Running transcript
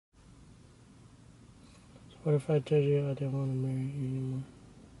What if I told you I didn't want to marry you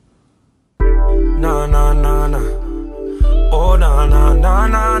anymore? No, no, no, no. Oh, no, no, no,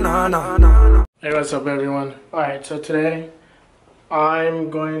 no, no, no, no. Hey, what's up, everyone? Alright, so today I'm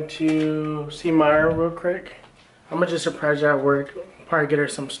going to see Maya real quick. I'm gonna just surprise her at work. Probably get her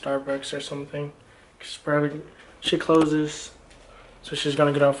some Starbucks or something. She closes, so she's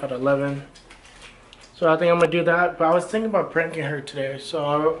gonna get off at 11. So I think I'm gonna do that. But I was thinking about pranking her today,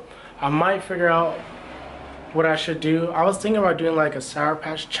 so I might figure out what I should do. I was thinking about doing like a Sour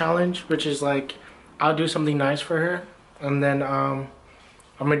Patch challenge, which is like I'll do something nice for her, and then I'm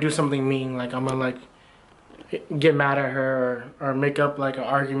gonna do something mean, like I'm gonna like get mad at her or make up like an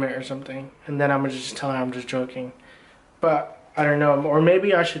argument or something, and then I'm gonna just tell her I'm just joking. But I don't know, or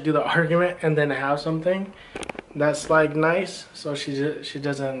maybe I should do the argument and then have something that's like nice, so she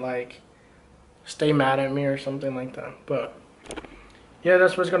doesn't like stay mad at me or something like that. But yeah,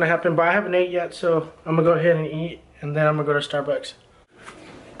 that's what's gonna happen. But I haven't ate yet, so I'm gonna go ahead and eat, and then I'm gonna go to Starbucks.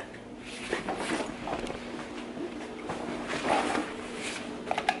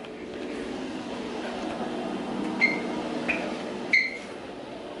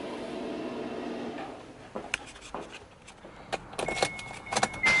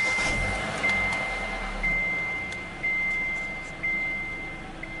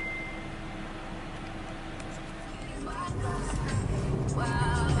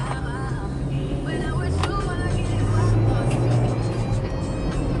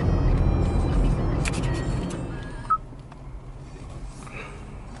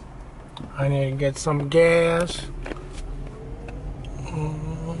 I need to get some gas.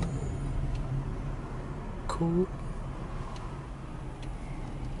 Cool.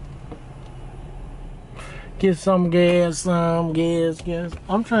 Get some gas, gas.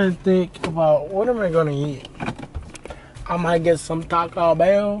 I'm trying to think about what am I gonna eat. I might get some Taco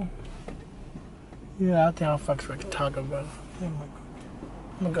Bell. Yeah, I think I'll fuck with Taco Bell. I'm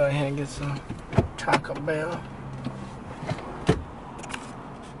gonna go ahead and get some Taco Bell.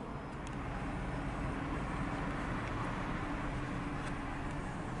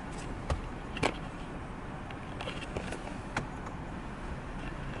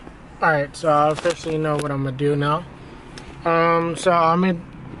 Alright, so I officially know what I'm gonna do now. So I'm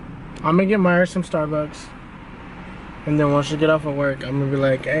gonna get Maya some Starbucks, and then once she get off of work, I'm gonna be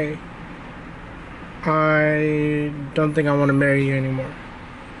like, hey, I don't think I want to marry you anymore.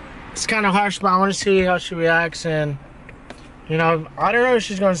 It's kind of harsh, but I want to see how she reacts, and you know, I don't know if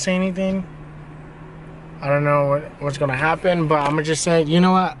she's gonna say anything. I don't know what's gonna happen, but I'm gonna just say, you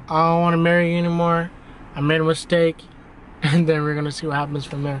know what, I don't want to marry you anymore. I made a mistake. And then we're gonna see what happens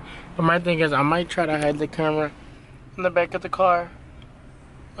from there. But my thing is, I might try to hide the camera in the back of the car,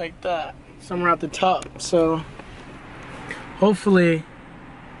 like that, somewhere at the top. So hopefully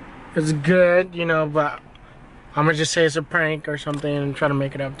it's good, you know. But I'm gonna just say it's a prank or something and try to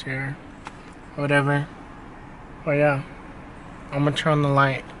make it up to her, or whatever. But yeah, I'm gonna turn on the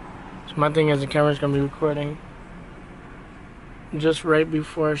light. So my thing is, the camera's gonna be recording just right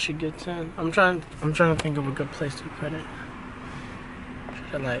before she gets in. I'm trying to think of a good place to put it.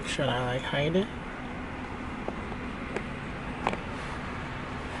 Should I like hide it?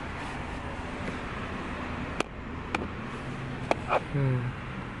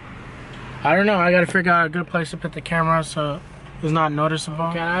 I don't know. I gotta figure out a good place to put the camera so it's not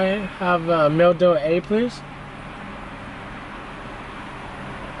noticeable. Can I have Mildo A, please?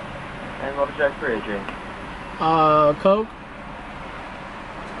 And what would you like for a drink? Coke.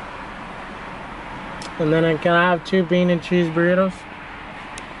 And then can I have 2 bean and cheese burritos?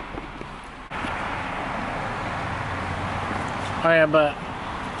 Oh yeah, but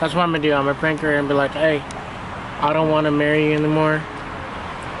that's what I'm gonna do. I'm gonna prank her and be like, hey, I don't want to marry you anymore.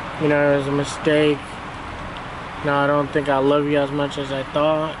 You know, it was a mistake. No, I don't think I love you as much as I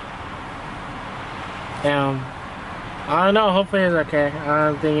thought. I don't know, hopefully it's okay. I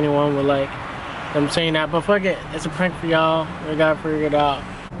don't think anyone would like them saying that, but fuck it. It's a prank for y'all. We gotta figure it out.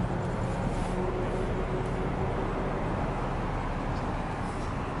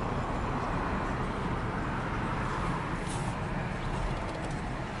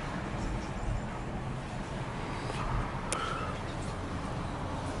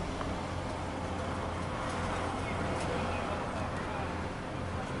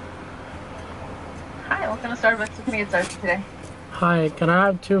 Hi, welcome to Starbucks. Can I get started today? Hi, can I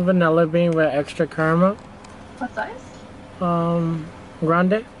have 2 vanilla bean with extra caramel? What size?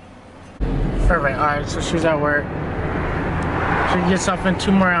 Grande? Perfect. Alright, so she's at work. She gets off in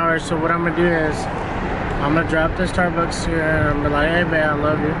 2 more hours, so what I'm gonna do is I'm gonna drop the Starbucks here and I'm gonna be like, hey babe, I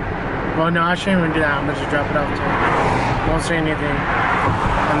love you. Well, no, I shouldn't even do that. I'm gonna just drop it off to her. Won't say anything.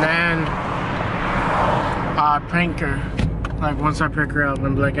 And then prank her. Like once I pick her up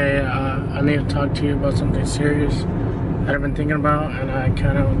and be like, hey, I need to talk to you about something serious that I've been thinking about, and I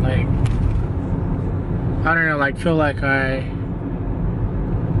kind of like, I don't know, like feel like I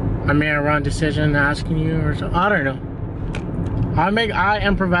made a wrong decision asking you or something. I don't know. I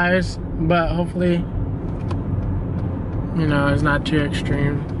improvise, but hopefully, you know, it's not too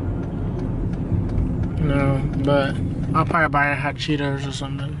extreme. You know, but I'll probably buy her hot Cheetos or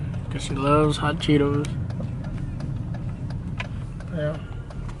something, because she loves hot Cheetos. Yeah.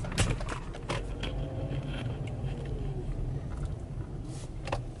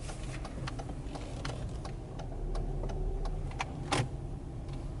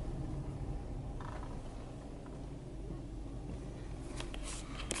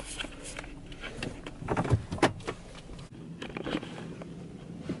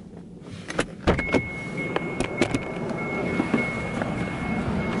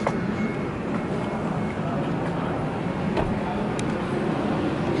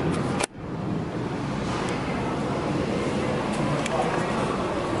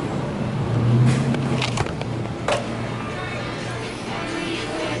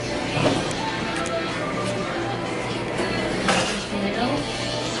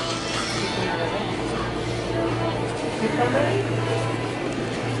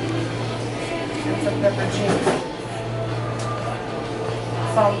 Some pepperoni.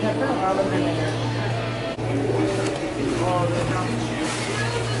 Salt, pepper, olive vinegar.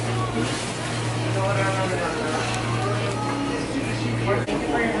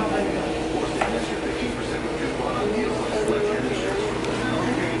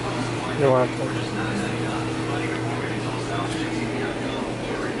 You're welcome.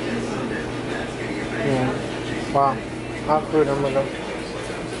 Yeah. Wow. Hot food, I'm gonna.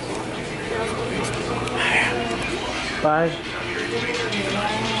 Bye.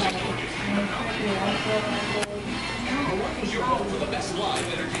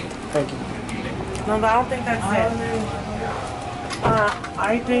 Thank you. No, but I don't think that's it.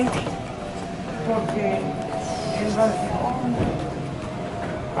 I think porque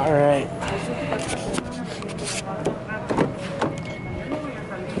all right.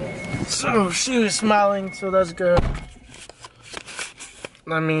 So she was smiling, so that's good.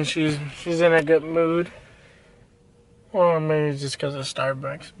 I mean, she's in a good mood. Or maybe it's just because of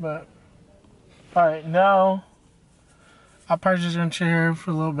Starbucks, but alright, now I'll probably just gonna chill here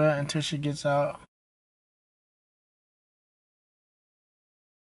for a little bit until she gets out.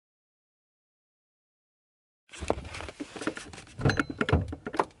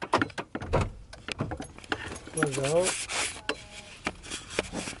 Let's go.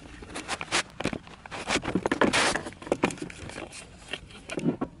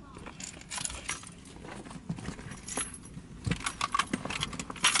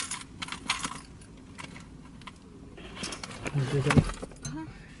 How'd you do?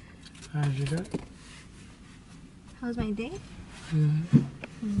 How'd you do? How was my day? Mm-hmm.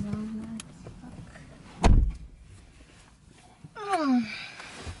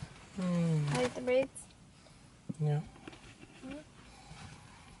 I like the braids. Yeah.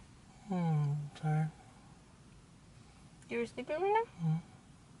 Tired. You were sleeping right now?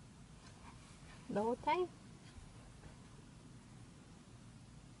 The whole time?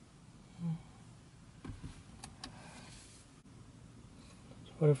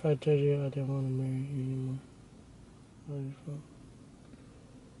 What if I told you I didn't want to marry you anymore? How do you feel?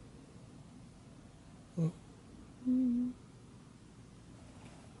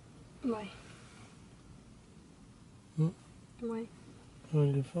 Why? Why? How do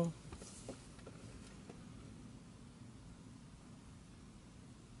you feel?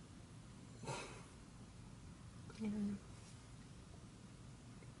 I don't know.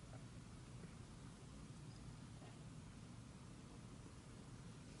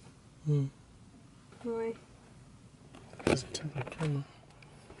 Why? Because it's a camera.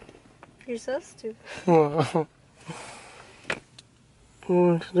 You're so stupid. What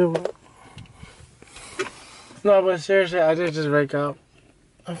to do? No, but seriously, I did just wake up.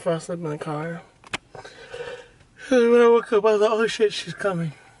 I fell asleep in the car. And when I woke up, I thought, oh shit, she's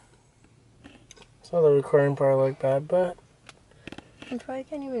coming. So the recording part looked bad, but I probably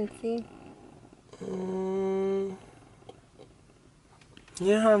can't even see.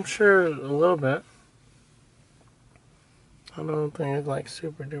 Yeah, I'm sure a little bit. I don't think it's like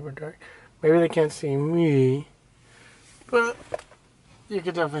super duper dark. Maybe they can't see me, but you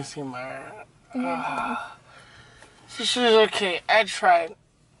could definitely see my. She's okay. I tried.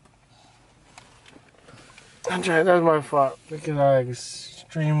 That's my fault because I was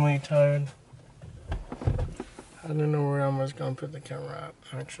extremely tired. I don't know where I'm just gonna put the camera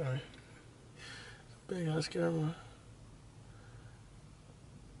at, actually. big ass camera.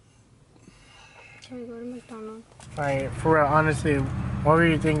 Can we go to McDonald's? Alright, for real, honestly, what were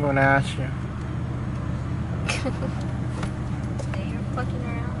you thinking when I asked you? Hey, you're fucking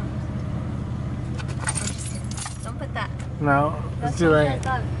around. I'm just kidding. Don't put that. No, it's That's too what I late.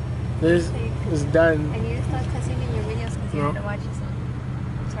 thought. This is done. And you start cussing in your videos because you No. had to watch this one.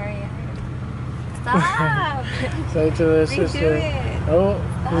 Sorry, Stop! Say to the Redo sister. it. Oh,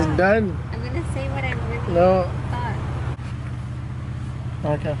 it's Stop. done. I'm gonna say what I really No. thought.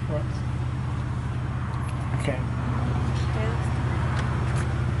 Okay, for us. Okay.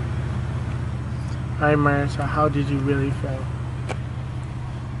 Alright, Maya, so how did you really feel?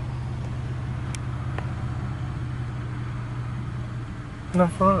 No,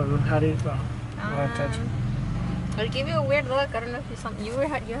 for real, how do you feel? When I touch you? I gave you a weird look. I don't know if you saw me. You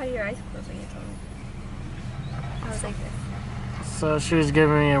had your eyes closed when you told me. I was like this. So she was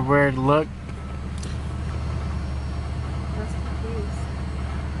giving me a weird look. I was confused.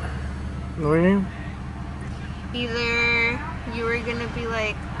 What do you mean? Either you were gonna be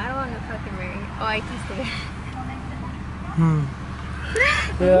like, I don't want to fucking marry. Oh, I kissed it.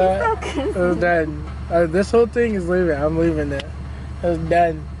 Yeah, it was done. This whole thing is leaving. I'm leaving it. It was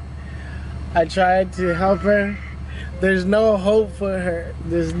done. I tried to help her. There's no hope for her.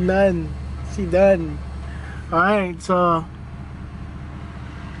 There's none. She done. Alright, so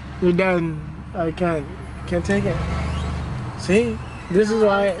you're done. I can't take it. See? This is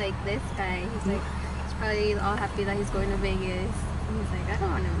why. It's like this guy. He's like, he's probably all happy that he's going to Vegas. And he's like, I don't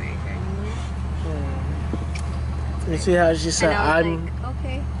want to marry her anymore. You see how she said, And I was I'm. like,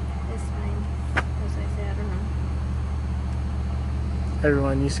 okay, it's fine. That's what I said, I don't know.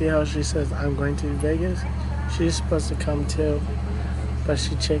 Everyone, you see how she says, I'm going to Vegas? She's supposed to come too. But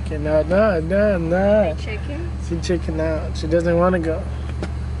she chickened out. No. Chicken? She chickened out. She doesn't want to go.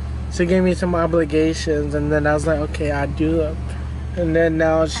 She gave me some obligations, and then I was like, okay, I do them. And then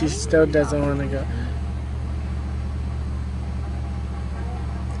now she still doesn't want to go.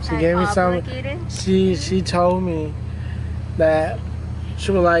 She gave me some. Obligated? She told me that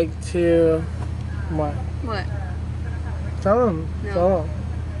she would like to. What? What? Tell him. No. Tell him.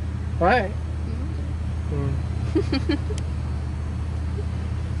 Why? Mm.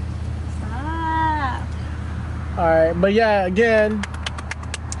 Stop. Alright, but yeah, again,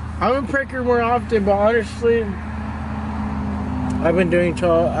 I'm a pricker more often, but honestly, I've been doing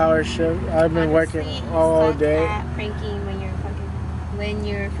 12-hour shift. I've been working Honestly, you all suck day. at pranking when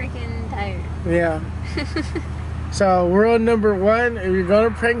you're freaking tired. Yeah. So, rule number one, if you're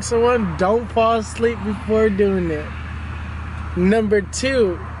gonna prank someone, don't fall asleep before doing it. Number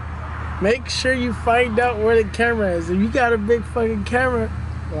two, make sure you find out where the camera is. If you got a big fucking camera,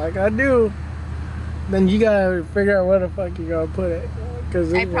 like I do, then you gotta figure out where the fuck you gonna put it.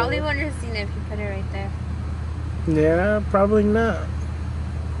 Cause I probably wouldn't have seen it if you put it right there. Yeah, probably not.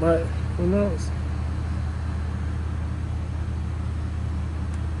 But who knows?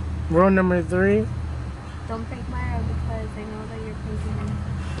 Rule number three. Don't prank Myra because I know that you're pranking me.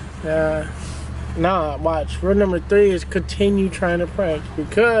 Nah, watch. Rule number three is continue trying to prank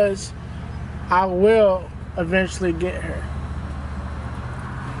because I will eventually get her.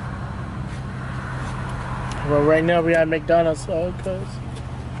 Well, right now we at McDonald's because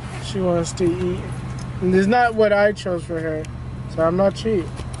she wants to eat. And it's not what I chose for her, so I'm not cheap.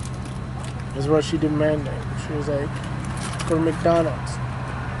 It's what she demanded. She was like, "Go to McDonald's."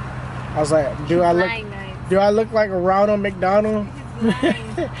 I was like, "Do I look like a Ronald McDonald?"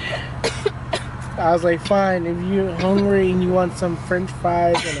 I was like, "Fine. If you're hungry and you want some French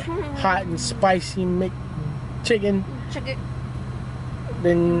fries and a hot and spicy chicken,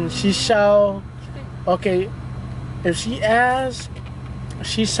 then she shall." Okay, if she asks,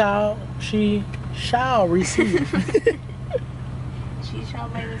 she shall receive. She shall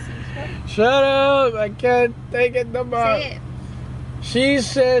by the seashore? Shut up! I can't take it no more. Say it. She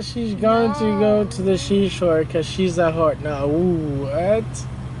says she's going to go to the seashore because she's a whore. No, ooh, what?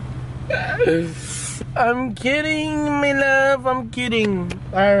 I'm kidding, my love. I'm kidding.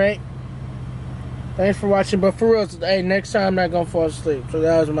 All right. Thanks for watching, but for real, hey, next time I'm not gonna fall asleep. So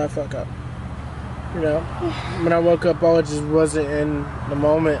that was my fuck up. You know, when I woke up, I just wasn't in the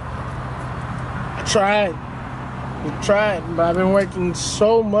moment. I tried, but I've been working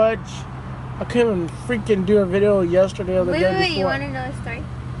so much. I couldn't freaking do a video yesterday or the day before. Wait, you want to know a story?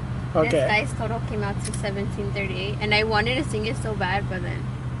 Okay. This guy's total came out to 1738, and I wanted to sing it so bad, but then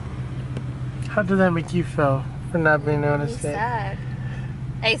How did that make you feel for not being able to he sing? sucked.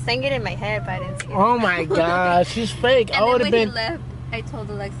 I sang it in my head, but I didn't sing it. Oh my god, she's fake. And I would then have when been. he left, I told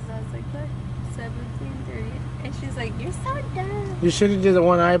Alexis, I was like, look, 1738. And she's like, you're so dumb. You should have did the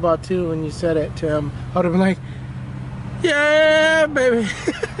one eyeball too when you said it to him. I would have been like, yeah, baby.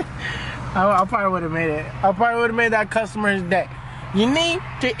 I probably would have made it. I probably would have made that customer's day. You need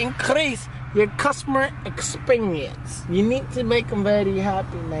to increase your customer experience. You need to make them very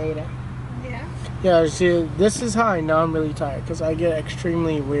happy, mate. Yeah. Yeah, see, this is how I know I'm really tired, because I get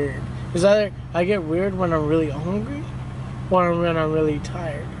extremely weird. It's either I get weird when I'm really hungry, or when I'm really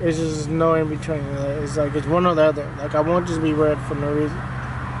tired. It's just no in between. It's like, it's one or the other. Like, I won't just be weird for no reason.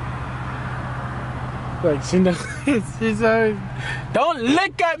 Like, she knows, she's always, don't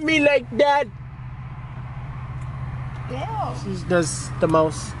look at me like that! Yeah. She does the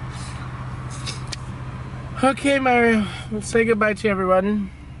most. Okay, Mario, let's say goodbye to everyone.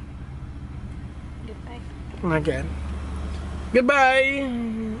 Goodbye. Okay. Goodbye.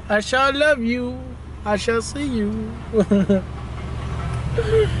 I shall love you. I shall see you.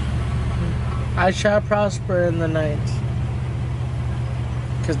 I shall prosper in the night.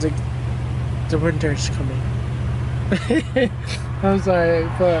 Because the winter's coming. I'm sorry,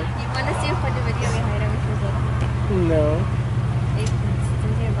 but You want to see a funny video behind him, which was little? no. It's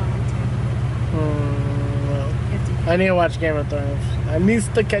something about winter. No. It's I need to watch Game of Thrones. I need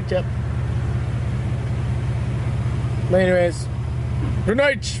to catch up. But anyways, good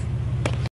night.